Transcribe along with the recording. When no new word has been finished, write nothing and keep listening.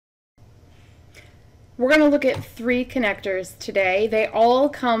We're going to look at 3 connectors today. They all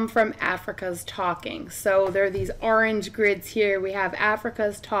come from Africa's Talking. So there are these orange grids here. We have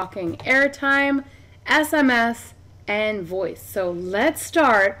Africa's Talking Airtime, SMS, and Voice. So let's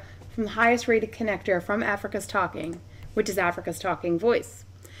start from the highest rated connector from Africa's Talking, which is Africa's Talking Voice.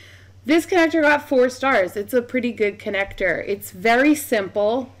 This connector got 4 stars. It's a pretty good connector. It's very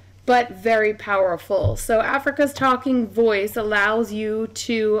simple, but very powerful. So Africa's Talking Voice allows you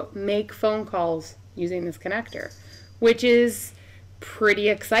to make phone calls using this connector, which is pretty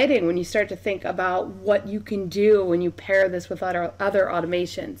exciting when you start to think about what you can do when you pair this with other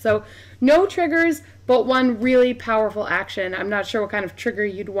automation. So no triggers, but one really powerful action. I'm not sure what kind of trigger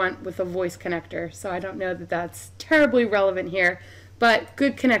you'd want with a voice connector, so I don't know that that's terribly relevant here, but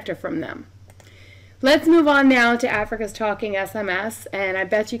good connector from them. Let's move on now to Africa's Talking SMS, and I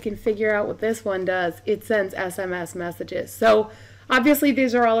bet you can figure out what this one does. It sends SMS messages. So obviously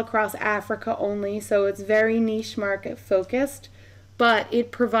these are all across Africa only, so it's very niche market focused, but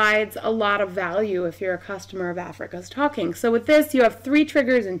it provides a lot of value if you're a customer of Africa's Talking. So with this, you have 3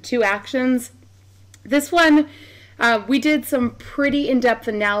 triggers and 2 actions. This one, we did some pretty in-depth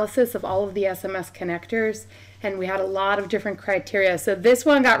analysis of all of the SMS connectors, and we had a lot of different criteria. So this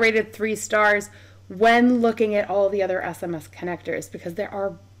one got rated 3 stars when looking at all the other SMS connectors, because there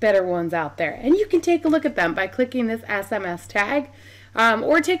are better ones out there. And you can take a look at them by clicking this SMS tag,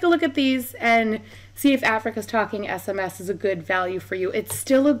 or take a look at these and see if Africa's Talking SMS is a good value for you. It's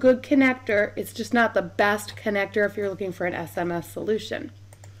still a good connector. It's just not the best connector if you're looking for an SMS solution.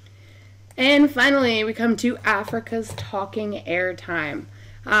 And finally, we come to Africa's Talking Airtime.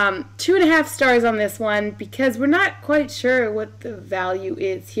 2.5 stars on this one because we're not quite sure what the value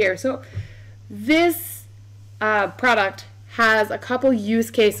is here. So this product has a couple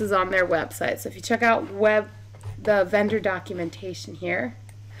use cases on their website. So if you check out the vendor documentation here,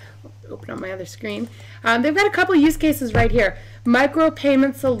 open up my other screen, they've got a couple use cases right here.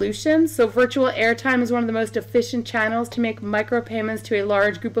 Micropayment solutions. So virtual airtime is one of the most efficient channels to make micropayments to a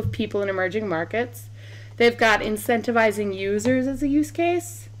large group of people in emerging markets. They've got incentivizing users as a use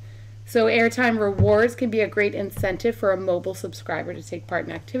case. So airtime rewards can be a great incentive for a mobile subscriber to take part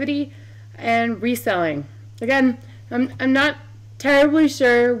in activity. And reselling. Again, I'm not terribly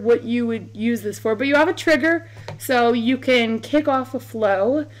sure what you would use this for, but you have a trigger, so you can kick off a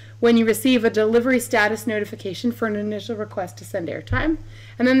flow when you receive a delivery status notification for an initial request to send airtime.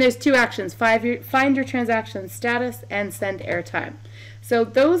 And then there's 2 actions, find your transaction status and send airtime. So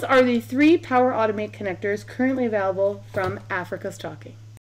those are the 3 Power Automate connectors currently available from Africa's Talking.